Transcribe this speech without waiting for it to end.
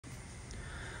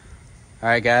All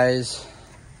right, guys.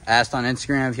 Asked on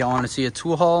Instagram if y'all want to see a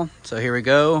tool haul, so here we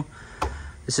go.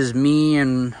 This is me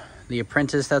and the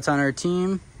apprentice that's on our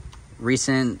team.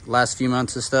 Recent last few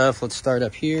months of stuff. Let's start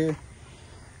up here.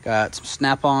 Got some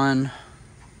Snap-on,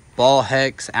 ball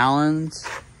hex Allens,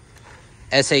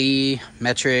 SAE,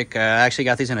 metric. I actually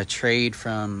got these in a trade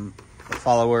from a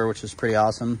follower, which was pretty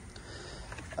awesome.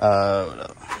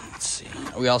 Let's see.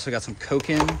 We also got some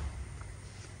koken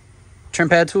trim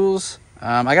pad tools.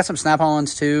 I got some Snap-on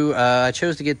ones too. I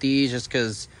chose to get these just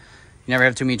because you never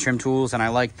have too many trim tools, and I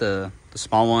like the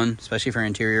small one, especially for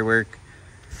interior work.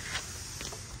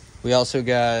 We also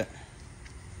got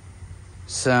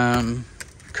some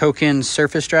koken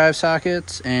surface drive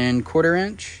sockets and 1/4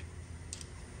 inch.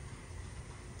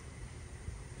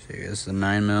 So this is a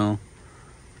 9mm.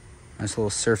 Nice little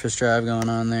surface drive going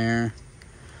on there.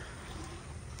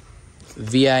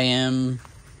 VIM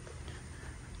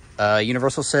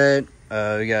universal set.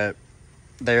 We got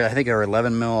there, I think they're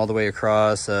 11mm all the way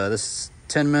across. This is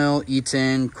 10mm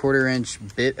E10 1/4 inch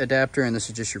bit adapter, and this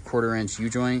is just your 1/4 inch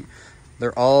U-joint.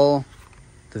 They're all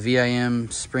the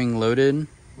VIM spring loaded,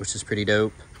 which is pretty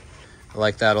dope. I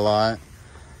like that a lot.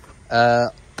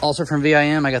 Also from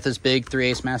VIM, I got this big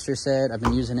 3/8 master set. I've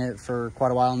been using it for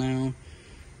quite a while now.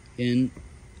 In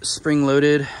spring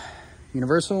loaded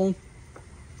universal,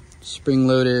 spring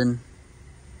loaded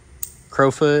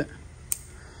crowfoot.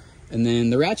 And then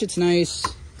the ratchet's nice.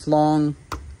 It's long.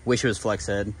 Wish it was flex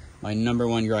head. My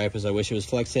 #1 gripe is I wish it was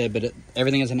flex head, but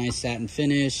everything has a nice satin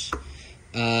finish.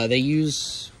 They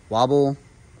use wobble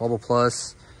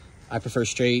plus. I prefer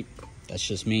straight. That's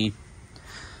just me.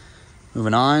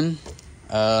 Moving on.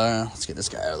 Let's get this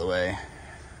guy out of the way.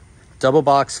 Double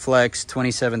box flex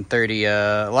 2730.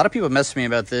 A lot of people messaged me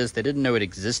about this. They didn't know it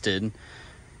existed.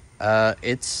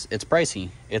 It's pricey.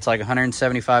 It's like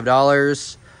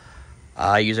 $175.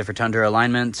 I use it for tundra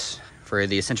alignments for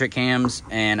the eccentric cams,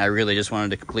 and I really just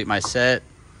wanted to complete my set.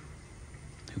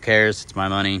 Who cares? It's my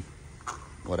money.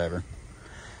 Whatever.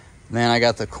 And then I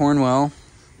got the Cornwell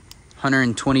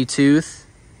 120 tooth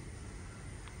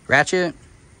ratchet.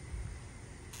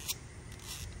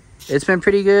 It's been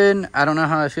pretty good. I don't know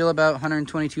how I feel about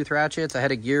 120 tooth ratchets. I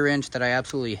had a gear wrench that I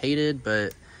absolutely hated,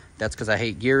 but that's because I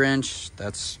hate gear wrench.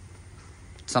 That's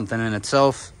something in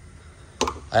itself.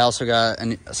 I also got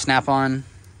a Snap-on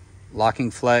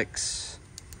locking flex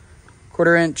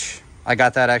 1/4 inch. I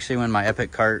got that actually when my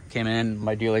Epic cart came in.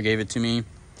 My dealer gave it to me.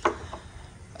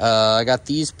 I got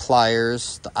these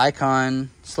pliers, the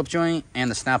Icon slip joint and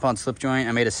the Snap-on slip joint.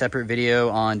 I made a separate video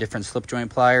on different slip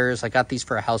joint pliers. I got these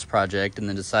for a house project and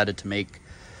then decided to make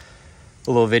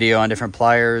a little video on different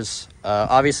pliers.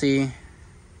 Obviously,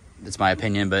 it's my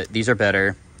opinion, but these are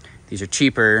better. These are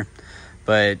cheaper,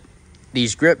 but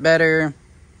these grip better.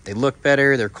 They look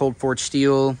better. They're cold forged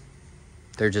steel.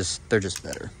 They're just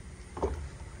better.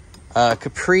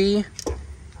 Capri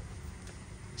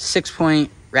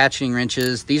 6-point ratcheting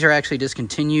wrenches. These are actually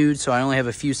discontinued, so I only have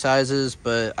a few sizes,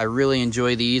 but I really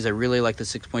enjoy these. I really like the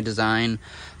 6-point design.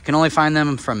 I can only find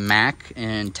them from Mac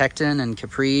and Tecton and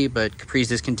Capri, but Capri's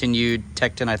discontinued.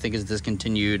 Tecton, I think, is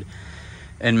discontinued.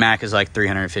 And Mac is like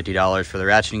 $350 for the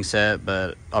ratcheting set,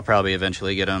 but I'll probably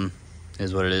eventually get them.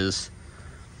 Is what it is.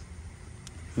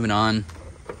 Moving on.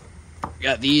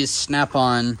 Got these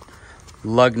Snap-on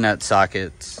lug nut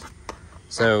sockets.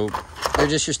 So they're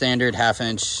just your standard 1/2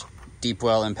 inch deep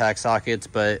well impact sockets,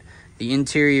 but the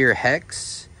interior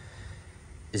hex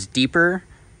is deeper.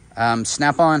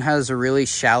 Snap-on has a really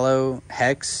shallow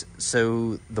hex,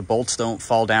 so the bolts don't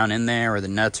fall down in there, or the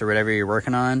nuts or whatever you're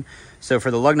working on. So for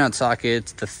the lug nut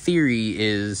sockets, the theory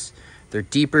is they're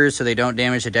deeper so they don't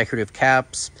damage the decorative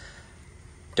caps.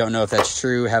 Don't know if that's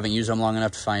true. Haven't used them long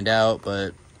enough to find out,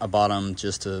 but I bought them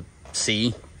just to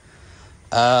see.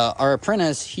 Our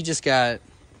apprentice, he just got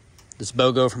this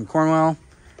BOGO from Cornwell.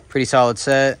 Pretty solid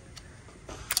set.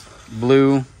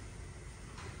 Blue,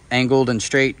 angled and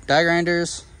straight die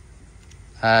grinders.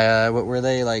 What were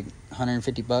they, like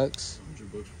 150 bucks?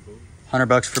 100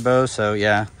 bucks for both, so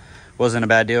yeah. Wasn't a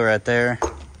bad deal right there.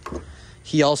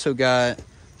 He also got a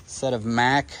set of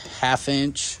Mac 1/2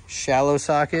 inch shallow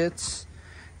sockets.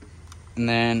 And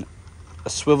then a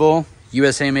swivel,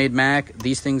 USA made Mac.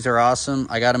 These things are awesome.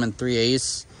 I got them in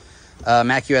 3/8.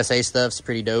 Mac USA stuff's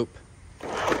pretty dope.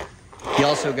 He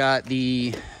also got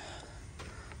the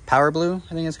Power Blue,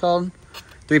 I think it's called.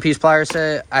 3-piece plier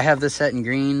set. I have this set in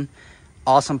green.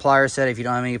 Awesome plier set. If you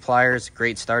don't have any pliers,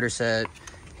 great starter set.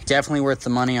 Definitely worth the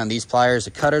money on these pliers.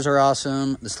 The cutters are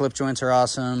awesome. The slip joints are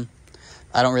awesome.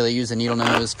 I don't really use the needle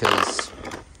nose because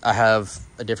I have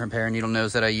a different pair of needle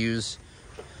nose that I use.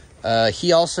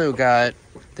 He also got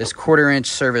this 1/4 inch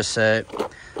service set.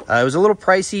 It was a little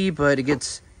pricey, but it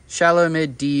gets shallow,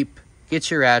 mid, deep,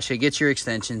 gets your ratchet, gets your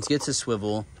extensions, gets a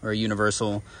swivel or a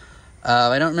universal.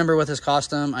 I don't remember what this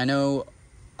cost him. I know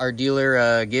our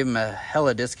dealer gave him a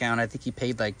hella discount. I think he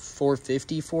paid like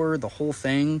 $450 for the whole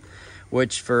thing,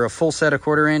 which for a full set of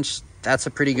 1/4 inch, that's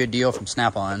a pretty good deal from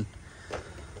Snap-on.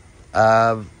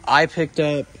 I picked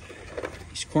up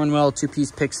Cornwell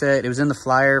 2-piece pick set. It was in the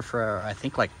flyer for I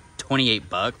think like 28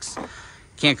 bucks.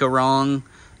 Can't go wrong.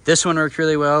 This one worked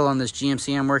really well on this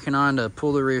GMC I'm working on to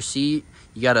pull the rear seat.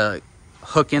 You got to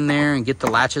hook in there and get the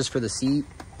latches for the seat.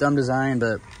 Dumb design,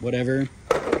 but whatever.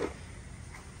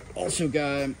 Also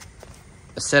got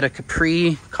a set of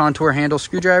Capri contour handle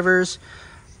screwdrivers.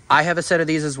 I have a set of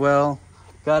these as well.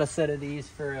 Got a set of these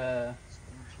for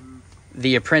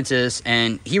the apprentice,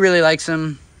 and he really likes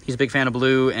them. He's a big fan of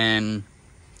blue, and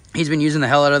he's been using the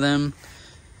hell out of them.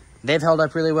 They've held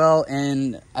up really well,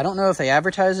 and I don't know if they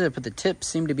advertise it, but the tips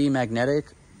seem to be magnetic,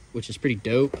 which is pretty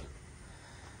dope.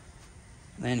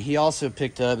 And he also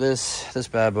picked up this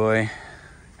bad boy,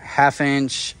 1/2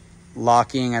 inch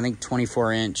locking, I think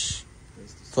 24 inch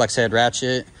flex head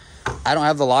ratchet. I don't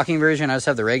have the locking version, I just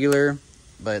have the regular,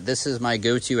 but this is my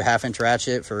go-to 1/2 inch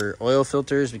ratchet for oil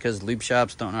filters because lube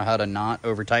shops don't know how to not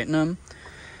over tighten them.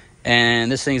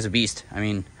 And this thing's a beast. I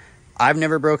mean, I've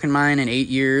never broken mine in 8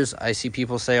 years. I see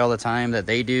people say all the time that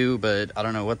they do, but I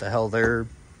don't know what the hell they're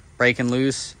breaking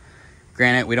loose.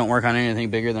 Granted, we don't work on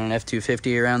anything bigger than an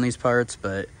F250 around these parts,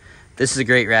 but this is a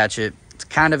great ratchet. It's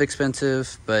kind of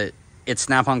expensive, but it's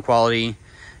Snap-on quality,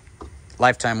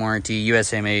 lifetime warranty,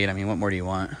 USA made. I mean, what more do you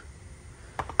want?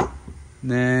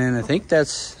 And then I think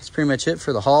that's pretty much it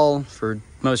for the haul, for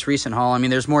most recent haul. I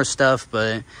mean, there's more stuff,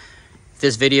 but if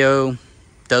this video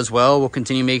does well, we'll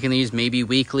continue making these maybe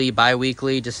weekly,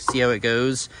 bi-weekly, just to see how it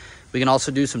goes. We can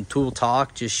also do some tool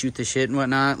talk, just shoot the shit and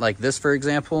whatnot, like this, for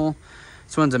example.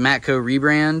 This one's a Matco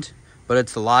rebrand, but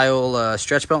it's the Lyle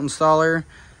stretch belt installer.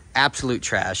 Absolute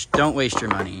trash. Don't waste your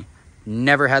money.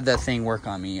 Never had that thing work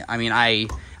on me. I mean, I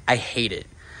hate it.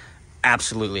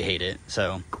 Absolutely hate it.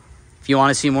 So if you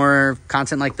want to see more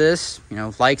content like this, you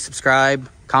know, like, subscribe,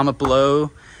 comment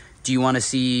below. Do you want to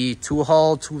see tool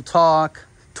haul, tool talk,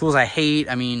 tools I hate?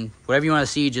 I mean, whatever you want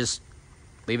to see, just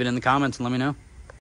leave it in the comments and let me know.